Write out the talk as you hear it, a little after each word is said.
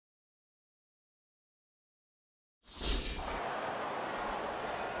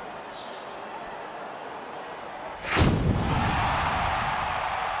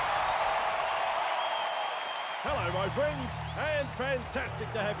friends, and fantastic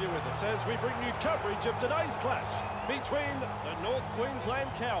to have you with us as we bring you coverage of today's clash between the North Queensland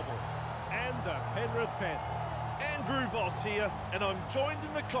Cowboys and the Penrith Panthers. Andrew Voss here, and I'm joined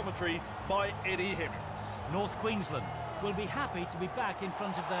in the commentary by Eddie Hemmings. North Queensland will be happy to be back in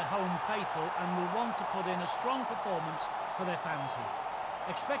front of their home faithful and will want to put in a strong performance for their fans here.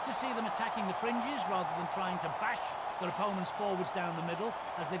 Expect to see them attacking the fringes rather than trying to bash their opponents forwards down the middle,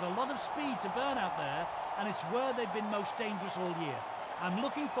 as they've a lot of speed to burn out there, and it's where they've been most dangerous all year. I'm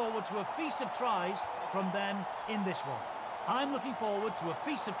looking forward to a feast of tries from them in this one. I'm looking forward to a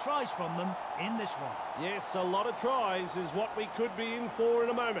feast of tries from them in this one. Yes, a lot of tries is what we could be in for in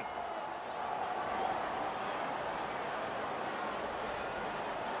a moment.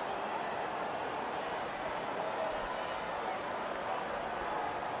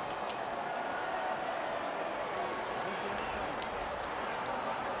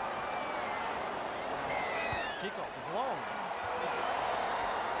 Kickoff is long.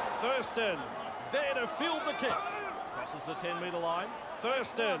 Thurston, there to field the kick. Crosses the 10-metre line.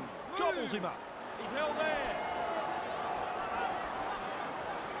 Thurston gobbles him up. He's held there.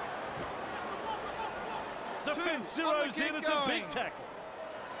 Defence zeroes in. It's a big tackle.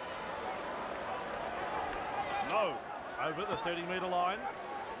 No. Over the 30-metre line.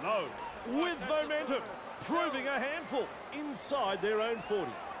 No. With momentum. Proving a handful inside their own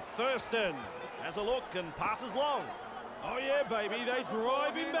 40. Thurston has a look and passes long. Oh yeah, baby, they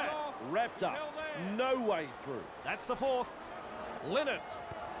drive him back. Wrapped up. No way through. That's the fourth. Linnett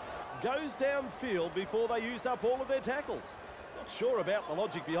goes downfield before they used up all of their tackles. Not sure about the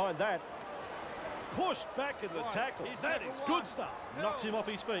logic behind that. Pushed back in the tackle. That is good stuff. Knocks him off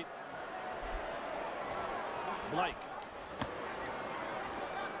his feet. Blake.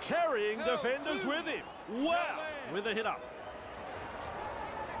 Carrying defenders with him. Wow. With a hit up.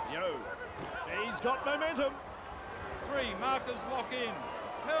 Yo. He's got momentum. 3 markers lock in.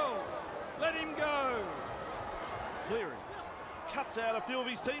 Held. Let him go. Clearing. Cuts out a few of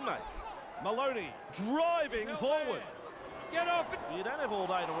his teammates. Maloney driving forward. Get off it. You don't have all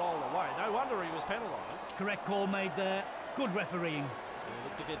day to roll away. No wonder he was penalised. Correct call made there. Good refereeing. They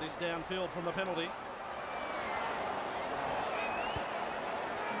look to get this downfield from the penalty.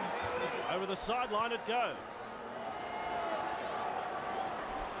 Over the sideline it goes.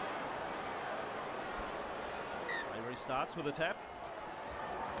 He restarts with a tap.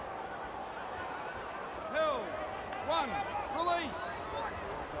 Held. 1. Release.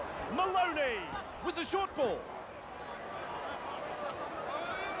 Maloney with the short ball.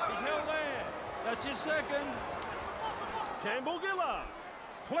 He's held there. That's your second. Campbell Gillard.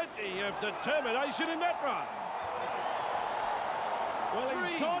 Plenty of determination in that run. Well,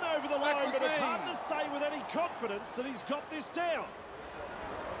 he's gone over the line, but it's hard to say with any confidence that he's got this down.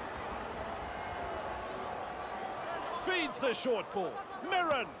 Feeds the short ball.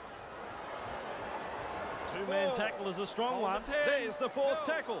 Merrin. Two-man tackle is a strong one. There's the fourth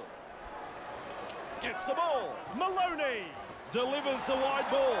tackle. Gets the ball. Maloney delivers the wide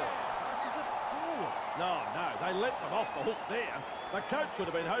ball. This is it forward. No, they let them off the hook there. The coach would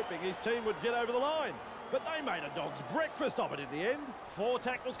have been hoping his team would get over the line, but they made a dog's breakfast of it in the end. 4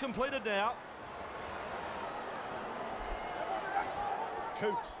 tackles completed now.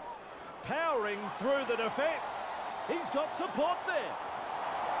 Coote powering through the defence. He's got support there.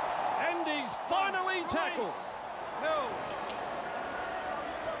 And he's finally tackled. Held.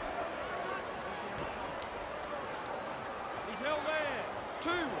 He's held there. 2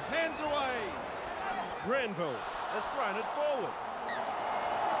 hands away. Granville has thrown it forward.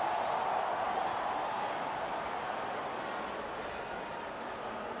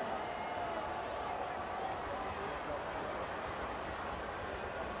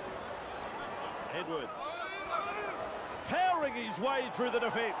 Edwards powering his way through the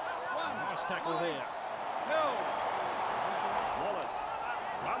defence. Nice tackle there. Held. Wallace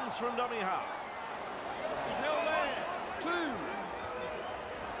runs from dummy half. He's held there. 2.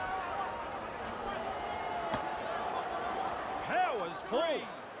 Powers free.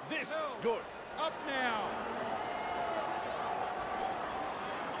 This is good. Up now.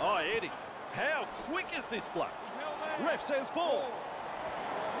 Oh, Eddie, how quick is this bloke? He's held there. Ref says 4.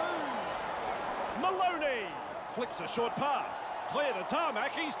 Maloney flicks a short pass. Clear to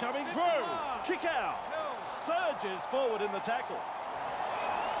tarmac, he's coming through. Kick out. Surges forward in the tackle.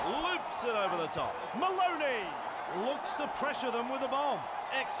 Loops it over the top. Maloney looks to pressure them with a bomb.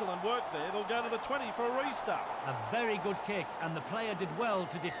 Excellent work there. They'll go to the 20 for a restart. A very good kick, and the player did well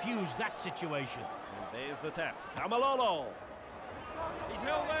to defuse that situation. And there's the tap. Kamalolo. He's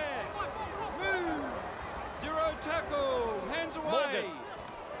held there. Move. 0 tackle. Hands away. Morgan.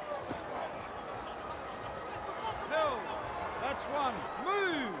 Held. That's one.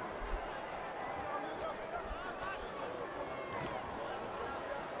 Move.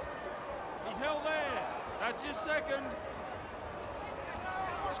 He's held there. That's your second.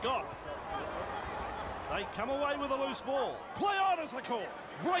 Scott. They come away with a loose ball. Play on as the call.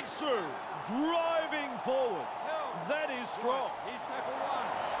 Breaks through. Driving forwards. That is strong. He's tackle one.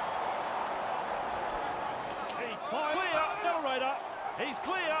 He fires. Clear. Generator. He's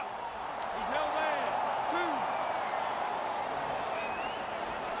clear. He's held there. Two.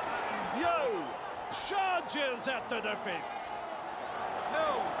 Yo. Charges at the defence.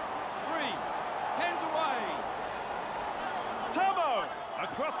 Held. Three. Hands away. Tamo.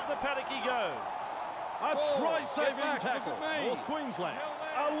 Across the paddock he goes. A try-saving tackle. North Queensland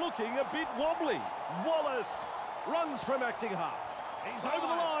are looking a bit wobbly. Wallace runs from acting half. He's over the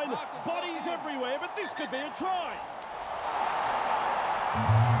line. Bodies everywhere, but this could be a try.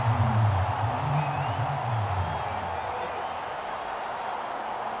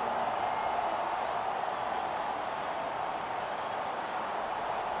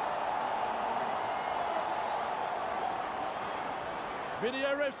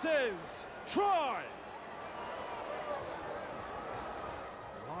 Video ref says, try.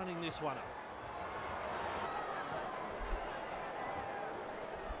 Lining this one up.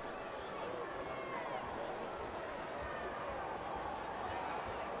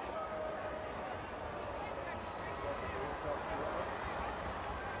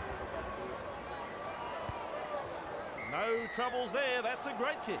 No troubles there. That's a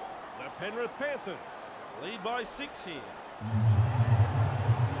great kick. The Penrith Panthers lead by 6 here.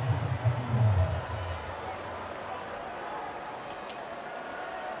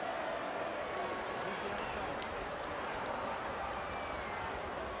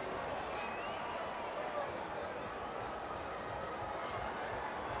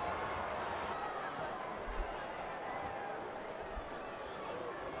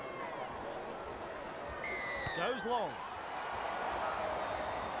 Goes long.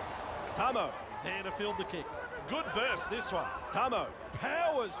 Tamo there to field the kick. Good burst this one. Tamo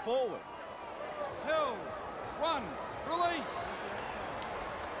powers forward. Held. One. Release.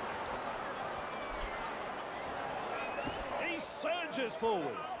 He surges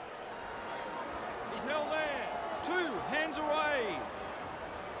forward. He's held there. Two. Hands away.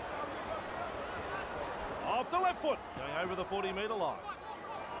 Off the left foot. Going over the 40-metre line.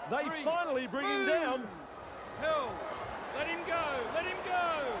 They Three. finally bring him Move. down. Held. Let him go. Let him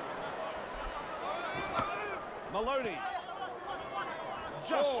go. Maloney.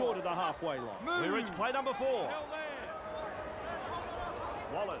 Just Four. short of the halfway line. Move. We reach play number 4. He's held there.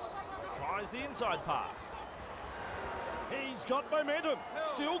 Wallace tries the inside pass. He's got momentum.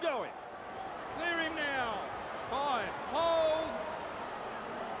 Still going. Clear him now. 5. Hold.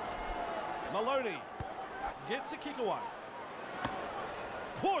 Maloney gets a kick away.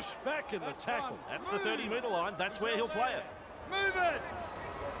 Push back in the That's tackle. one. That's the Move. 30-metre line. That's He's where he'll held play there. it. Move it.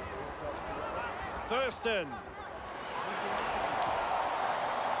 Thurston.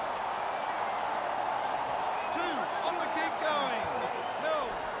 Two. On the keep going.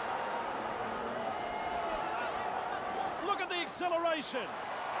 Held. Look at the acceleration.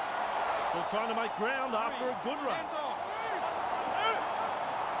 Still trying to make ground after a good run. Hands off.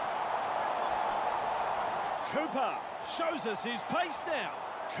 Cooper shows us his pace now.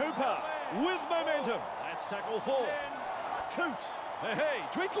 Cooper with momentum. That's tackle 4. Coot. Hey,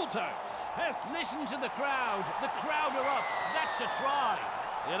 Twinkle Toes. Listen to the crowd. The crowd are up. That's a try.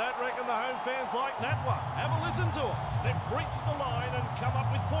 You don't reckon the home fans like that one? Have a listen to them. They've breached the line and come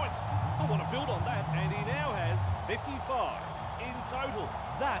up with points. I want to build on that, and he now has 55 in total.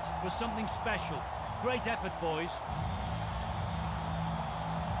 That was something special. Great effort, boys.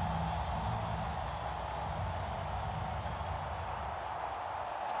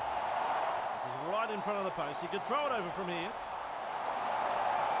 Right in front of the post. He could throw it over from here.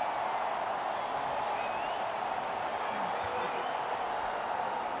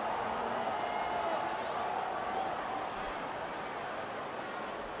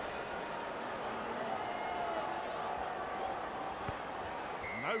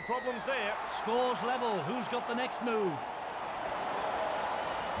 No problems there. Scores level. Who's got the next move?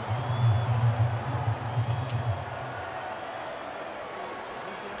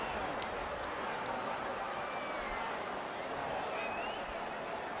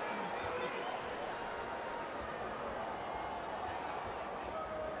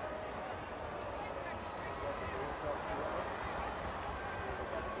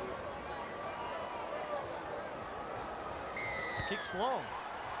 Kicks long.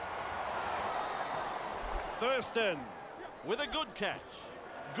 Thurston with a good catch.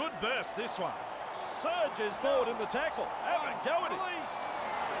 Good burst this one. Surges forward in the tackle. Have a go at it.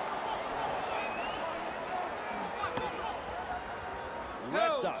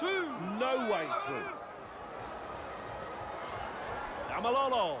 Wrapped up. No way through.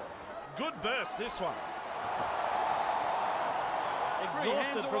 Tamalolo. Good burst, this one.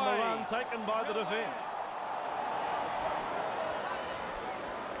 Exhausted from the run taken by the defence.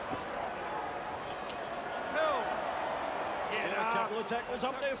 Get a couple of tackles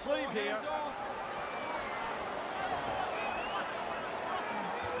up their sleeve here.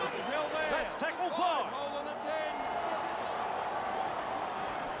 That's tackle 5.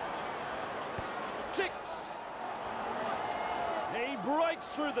 Kicks. He breaks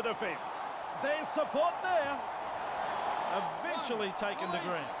through the defence. There's support there. Eventually taken to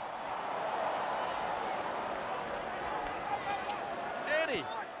ground. Eddie,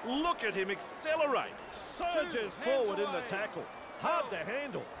 look at him accelerate. Surges forward in the tackle. Hard to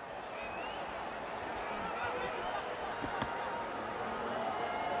handle.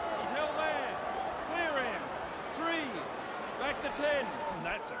 He's held there. Clear him. 3. Back to 10. And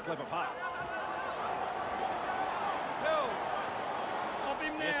that's a clever pass. Held. Off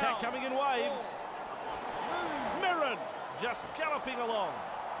him now. The attack coming in waves. Mirren just galloping along.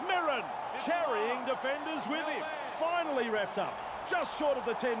 Mirren carrying defenders with him. Finally wrapped up. Just short of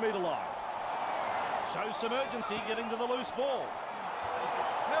the 10-metre line. Shows some urgency getting to the loose ball.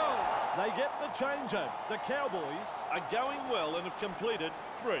 They get the changeover. The Cowboys are going well and have completed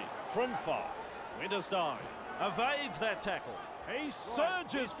 3 from 5. Winterstein evades that tackle. He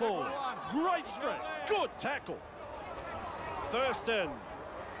surges forward. Great strength. Good tackle. Thurston.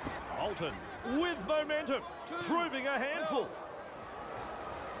 Bolton with momentum. Proving a handful.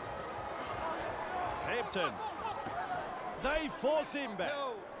 Hampton. They force him back.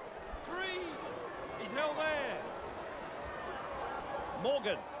 3. He's held there.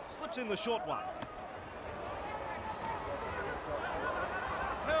 Morgan slips in the short one.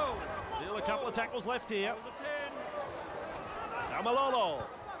 Still a couple of tackles left here. Tamalolo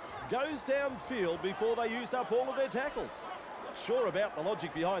goes downfield before they used up all of their tackles. Not sure about the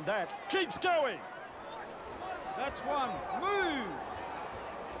logic behind that. Keeps going. That's 1. Move.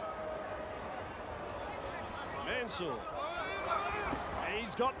 Mansell.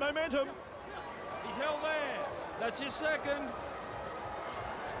 He's got momentum. He's held there. That's your 2nd.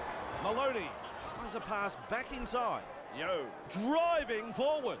 Maloney tries a pass back inside. Yo, driving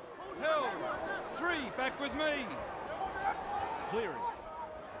forward. Held. 3. Back with me. Clearing.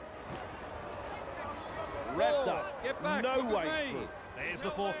 Wrapped up. Get back. No Look way at me. through. There's the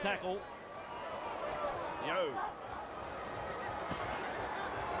 4th tackle. Yo.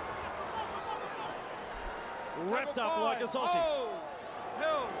 Wrapped up like a sausage.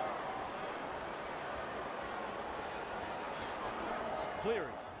 Held.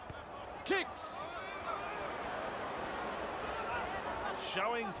 Clearing. Kicks.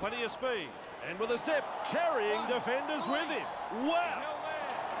 Showing plenty of speed. And with a step, carrying defenders with him. Wow.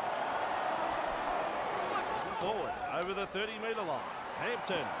 Forward over the 30-metre line.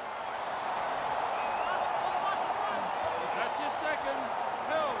 Hampton. That's your 2nd.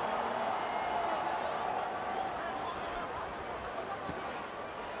 Held.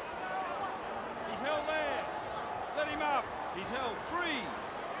 He's held there. Let him up. He's held. 3.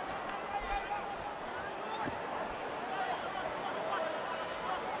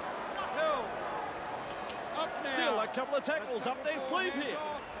 Held. Up now. Still a couple of tackles up their sleeve here.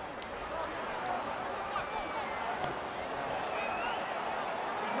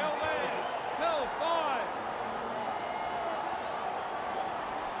 He's held there. Held. 5.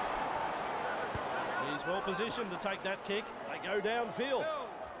 He's well positioned to take that kick. They go downfield.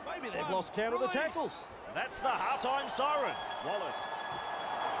 Maybe they've lost count of the tackles. That's the half-time siren. Wallace.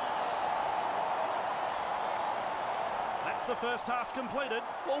 That's the first half completed.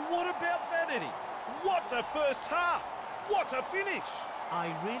 Well, what about that, Eddie? What a first half. What a finish.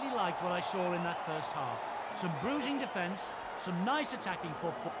 I really liked what I saw in that first half. Some bruising defence, some nice attacking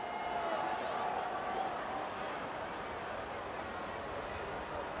football.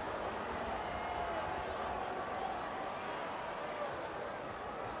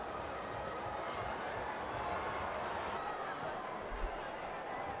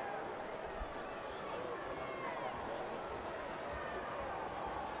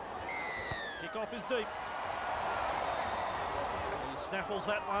 Kick-off is deep. He snaffles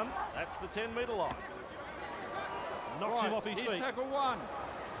that one. That's the 10-metre line. Knocks him off his feet. Tackle 1.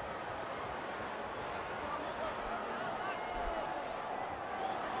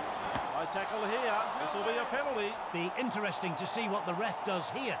 High tackle here. This will be a penalty. Be interesting to see what the ref does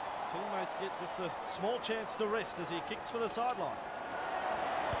here. Teammates get just a small chance to rest as he kicks for the sideline.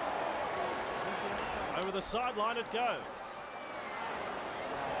 Over the sideline it goes.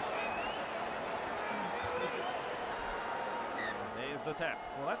 There's the tap.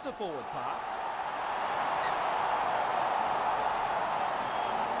 Well, that's a forward pass.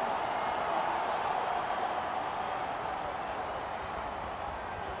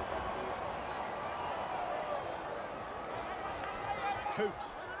 Coote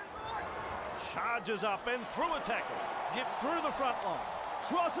charges up and through a tackle. Gets through the front line.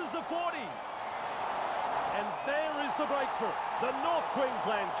 Crosses the 40. And there is the breakthrough. The North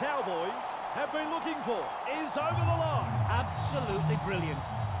Queensland Cowboys have been looking for is over the line. Absolutely brilliant.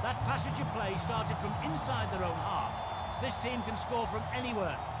 That passage of play started from inside their own half. This team can score from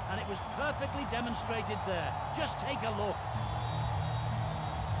anywhere, and it was perfectly demonstrated there. Just take a look.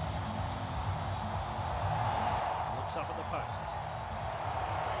 Looks up at the posts.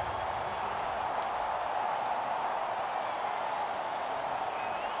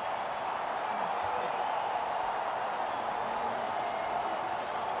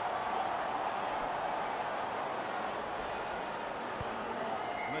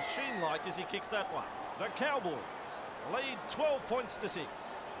 Machine-like as he kicks that one. The Cowboys lead 12 points to 6.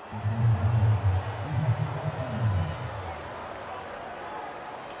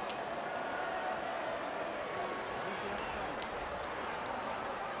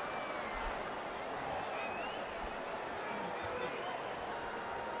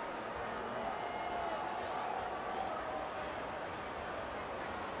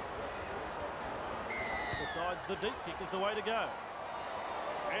 Decides the deep kick is the way to go.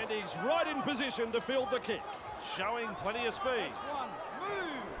 And he's right in position to field the kick, showing plenty of speed. That's one.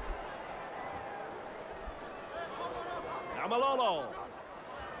 Move! Amalolo.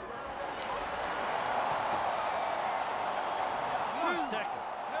 Nice tackle.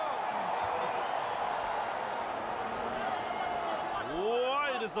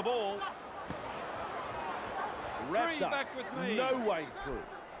 Wide is the ball. Wrapped Three up. back with me. No way through.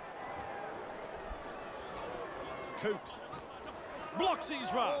 Coote. Blocks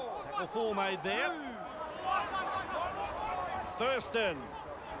his run. Tackle 4 made there. Thurston.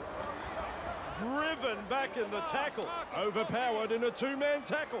 Driven back in the tackle. Overpowered in a 2-man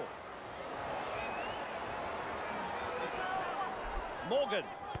tackle. Morgan.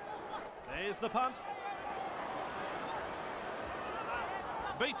 There's the punt.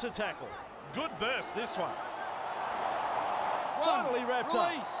 Beats a tackle. Good burst this one. Finally wrapped up.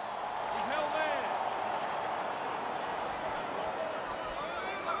 Release. He's held there.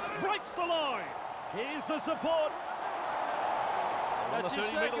 Breaks the line. Here's the support. On That's the his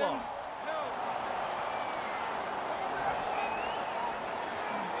 30-metre second. line.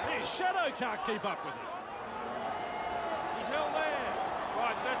 His shadow can't keep up with him. He's held there.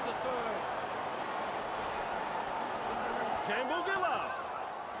 Right, that's a third. Campbell Gillard.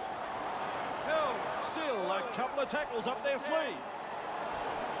 Held. Still a couple of tackles up their sleeve.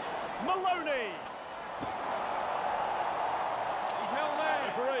 Maloney. He's held there.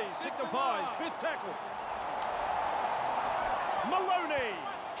 Referee signifies 5th tackle. Maloney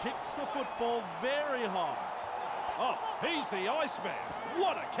kicks the football very high. Oh, he's the Iceman.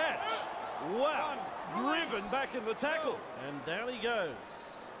 What a catch. Wow. Driven back in the tackle. And down he goes.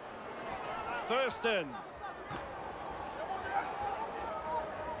 Thurston.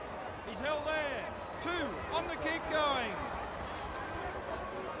 He's held there. 2 on the keep going.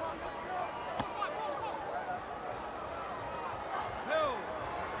 Held.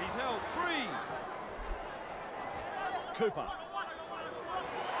 He's held 3. Cooper.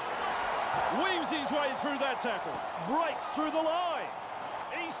 Weaves his way through that tackle. Breaks through the line.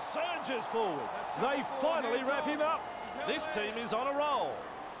 He surges forward. They finally wrap him up. This team is on a roll.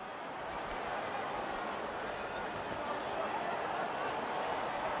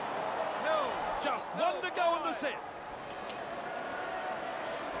 Held. Just one to go in the set.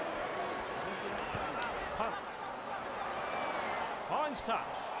 Punts. Finds touch.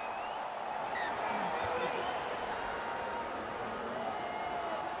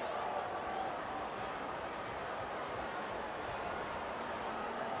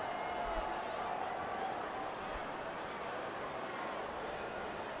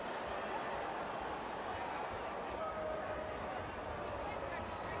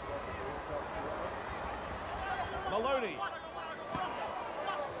 Maloney.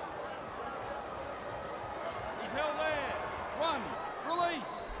 He's held there. 1.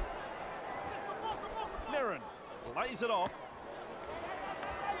 Release. Merrin lays it off.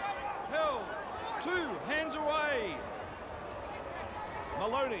 Held. 2. Hands away.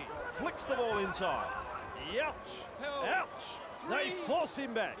 Maloney flicks the ball inside. Ouch. Held. Ouch. They Three. force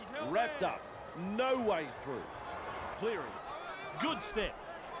him back. He's held Wrapped there. up. No way through. Clearing. Good step.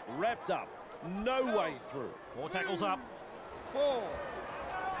 Wrapped up. No way through. 4 tackles up. 4.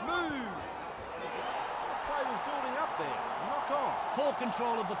 Move. Play was building up there. Knock on. Poor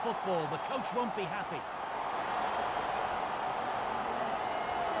control of the football. The coach won't be happy.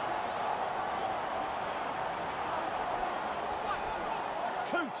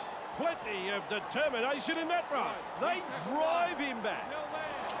 Coote. Plenty of determination in that run. They drive him back.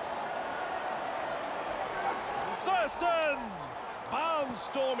 Thurston.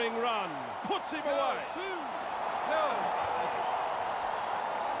 Barnstorming run. Puts him away.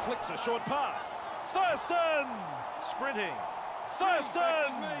 Flicks a short pass. Thurston. Sprinting.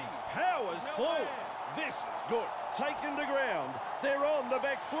 Thurston. Powers forward. This is good. Taken to ground. They're on the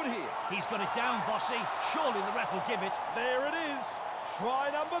back foot here. He's got it down, Vossi. Surely the ref will give it. There it is. Try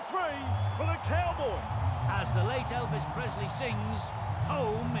number 3 for the Cowboys. As the late Elvis Presley sings,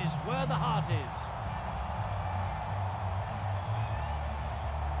 home is where the heart is.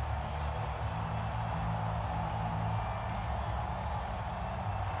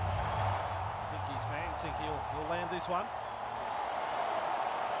 I think his fans think he'll land this one.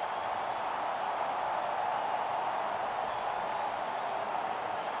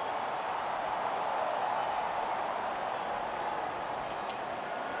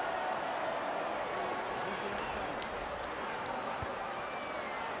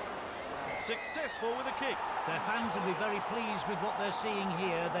 Successful with a kick. Their fans will be very pleased with what they're seeing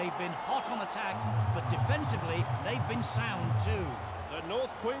here. They've been hot on attack, but defensively, they've been sound too. The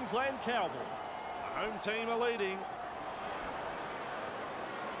North Queensland Cowboys. The home team are leading.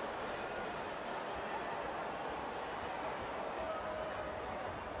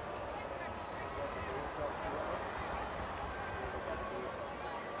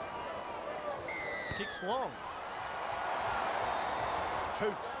 Kicks long.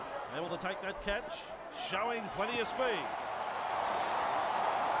 Coote able to take that catch, showing plenty of speed.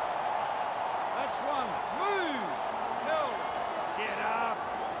 That's one. Move. Held. Get up.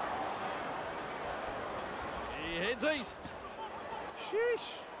 He heads east.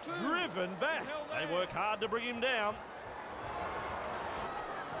 Sheesh. 2. Driven back. They work hard to bring him down.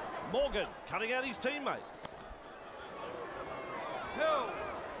 Morgan cutting out his teammates. Held.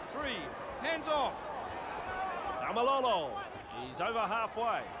 3. Hands off. Tamalolo. He's over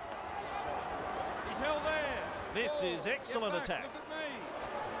halfway. He's held there. This is excellent Get back. attack. Look at me.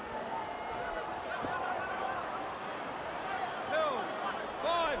 Held.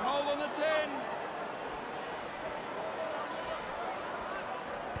 5. Hold on the 10.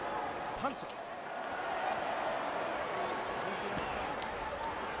 Punts it.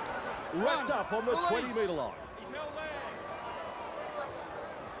 Wrapped Run. up on the Release. 20-metre line. He's held there.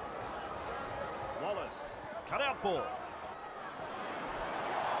 Wallace. Cut out ball.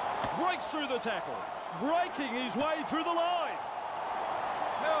 Breaks through the tackle. Breaking his way through the line.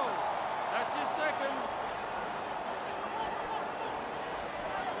 Held. That's his second.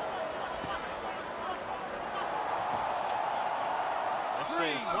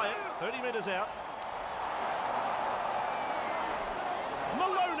 FC's play it. 30 metres out.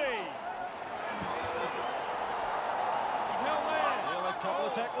 Maloney. He's held there. Still a couple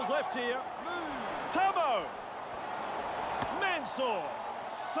of tackles left here. Move. Tamo. Mansour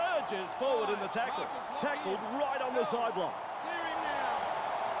surges forward in the tackle. Tackled right on the sideline. Clear him now.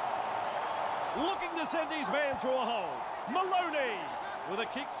 Looking to send his man through a hole. Maloney with a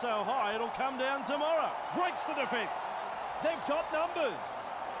kick so high it'll come down tomorrow. Breaks the defence. They've got numbers.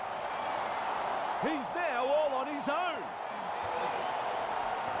 He's now all on his own.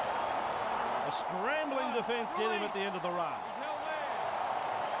 A scrambling defence get him at the end of the run. He's held there.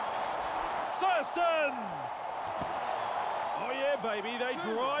 Thurston! Oh yeah, baby, they 2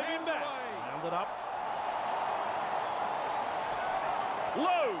 drive him hands back. away. Rounded up.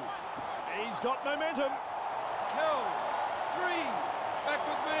 Low! He's got momentum. Held. 3. Back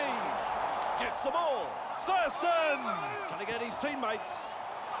with me. Gets the ball. Thurston! Trying to get his teammates.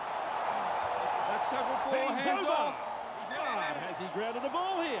 That's tackle 4. He's Hands over. off. He's held Ah, there. has he grounded the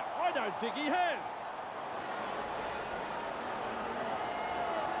ball here? I don't think he has.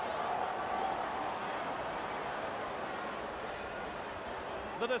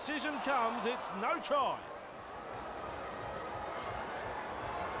 The decision comes, it's no try.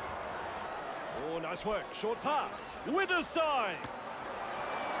 Oh, nice work. Short pass. Winterstein.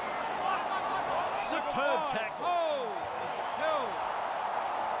 Superb tackle. Oh. Held.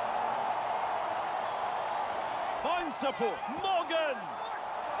 Finds support. Morgan.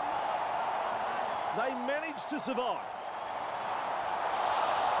 They managed to survive.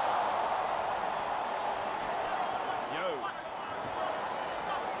 Yo.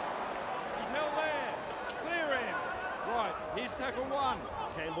 He's held there. Clear him. Right. Here's tackle 1.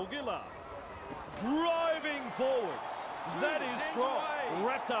 Campbell Gillard. Driving forwards. That is strong.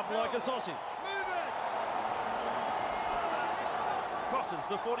 Wrapped up like a sausage. Move it. Crosses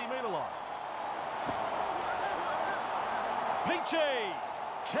the 40-metre line. Peachy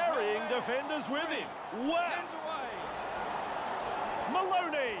carrying defenders with him. Wow. Hands away.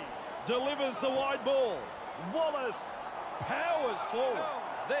 Maloney delivers the wide ball. Wallace powers forward.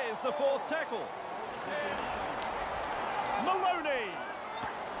 There's the fourth tackle. Maloney.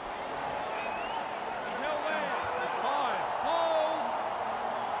 He's held there. 5. Hold.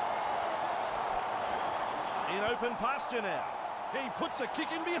 In open pasture now. He puts a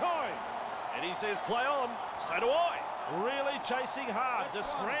kick in behind. And he says, play on. So do I. Really chasing hard to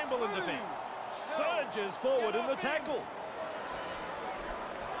scramble in defence. Surges forward in the tackle.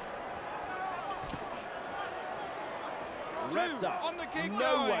 Wrapped up. On the kick No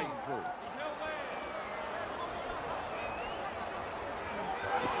going. way through. He's held there.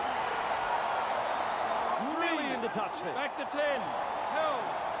 Really into touch there. Back to 10. Held.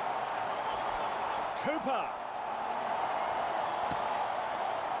 Cooper.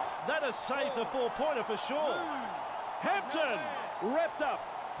 That has saved the 4-pointer for sure. Hampton wrapped up.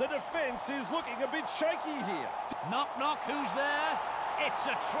 The defence is looking a bit shaky here. Knock, knock, who's there? It's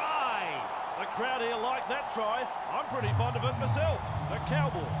a try. The crowd here like that try. I'm pretty fond of it myself. The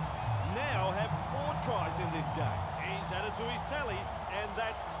Cowboys now have 4 tries in this game. He's added to his tally, and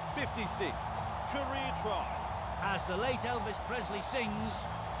that's 56 career tries. As the late Elvis Presley sings,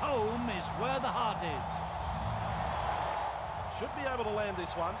 home is where the heart is. Should be able to land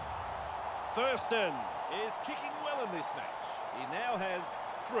this one. Thurston is kicking well in this match. He now has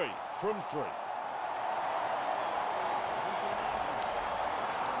 3 from 3.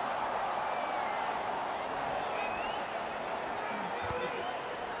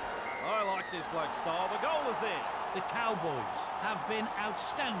 I like this bloke's style. The goal is there. The Cowboys have been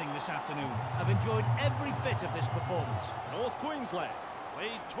outstanding this afternoon. I've enjoyed every bit of this performance. North Queensland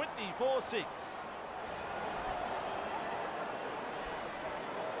lead 24-6.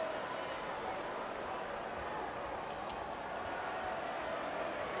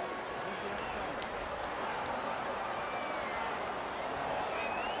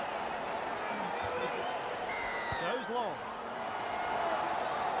 Goes long.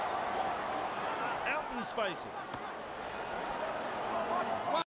 Out in spaces.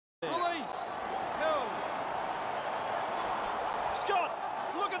 Release. Held. Scott,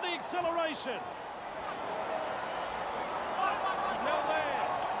 look at the acceleration. He's held there.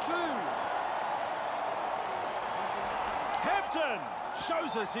 2. Hampton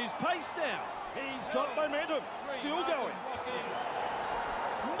shows us his pace now. He's got momentum. 3. Still Marcus going. lock in.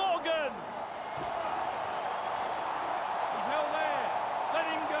 Morgan. He's held there. Let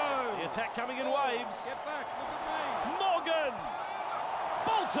him go. The attack coming in waves. Get back. Look at me. Morgan.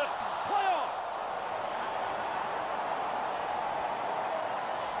 Bolton. Play on.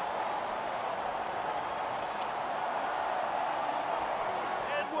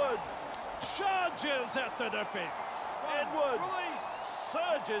 Edwards charges at the defence. Edwards Release.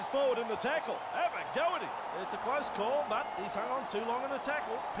 surges forward in the tackle. Have a go at him. It's a close call, but he's hung on too long in the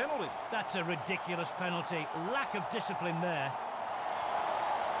tackle. Penalty. That's a ridiculous penalty. Lack of discipline there.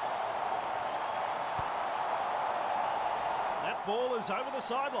 That ball is over the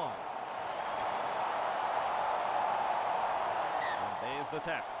sideline. And there's the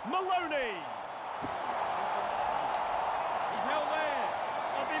tap. Maloney. He's held there.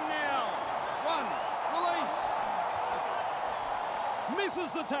 Up him now. 1. Release.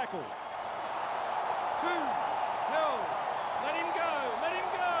 Misses the tackle. 2. Held. Let him go. Let him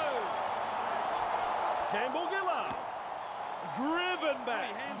go. Campbell Gillard. Driven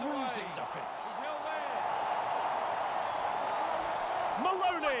back. Hands Bruising away. defence. He's held there.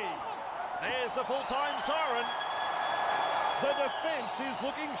 Maloney. There's the full-time siren. The defence is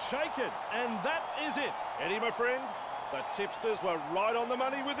looking shaken. And that is it. Eddie, my friend, the tipsters were right on the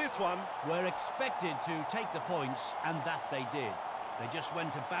money with this one. We're expected to take the points, and that they did. They just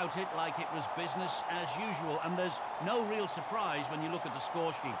went about it like it was business as usual, and there's no real surprise when you look at the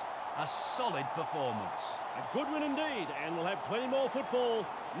score sheet. A solid performance. A good win indeed, and we'll have plenty more football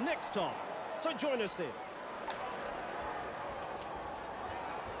next time. So join us there.